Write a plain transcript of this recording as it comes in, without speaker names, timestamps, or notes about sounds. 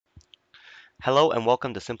Hello and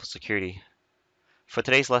welcome to Simple Security. For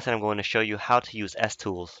today's lesson, I'm going to show you how to use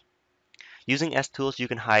S-tools. Using S-tools, you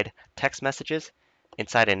can hide text messages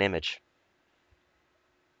inside an image.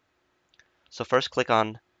 So first click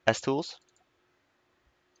on S-tools,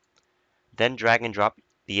 then drag and drop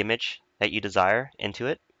the image that you desire into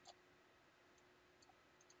it.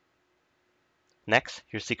 Next,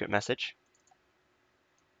 your secret message.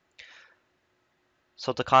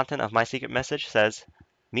 So the content of my secret message says,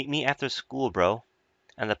 "Meet me after school, bro,"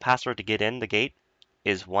 and the password to get in the gate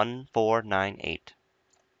is 1498.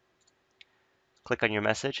 Click on your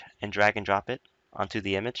message and drag and drop it onto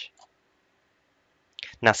the image.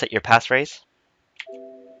 Now set your passphrase.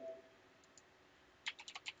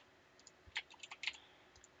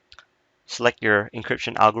 Select your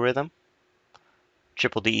encryption algorithm,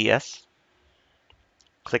 triple DES.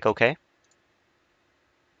 Click OK.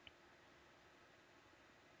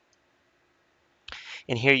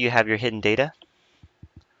 And here you have your hidden data.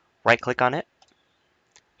 Right click on it,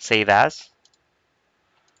 save as.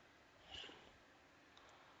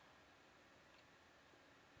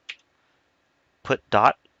 Put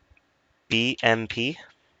 .bmp,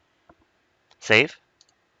 save.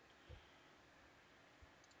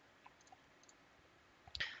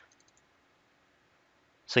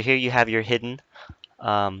 So here you have your hidden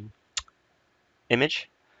image.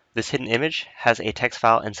 This hidden image has a text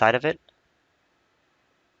file inside of it.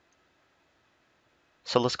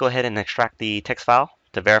 So let's go ahead and extract the text file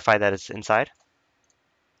to verify that it's inside.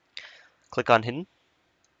 Click on hidden,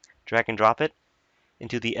 drag and drop it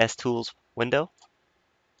into the S-tools window.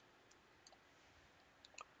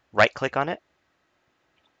 Right click on it,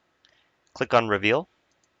 click on reveal,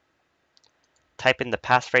 type in the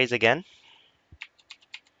passphrase again,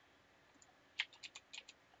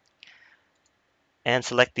 and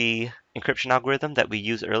select the encryption algorithm that we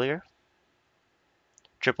used earlier,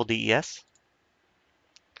 triple DES.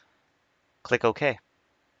 Click OK.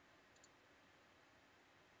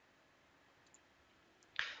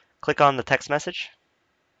 Click on the text message,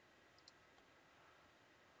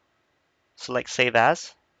 select Save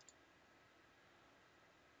As,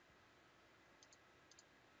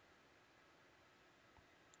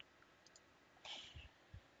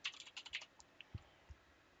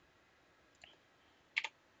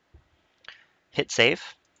 hit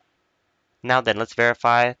Save. Now then, let's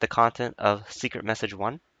verify the content of secret message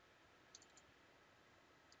 1.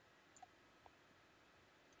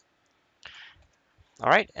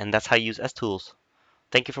 Alright, and that's how you use S-tools.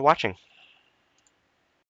 Thank you for watching.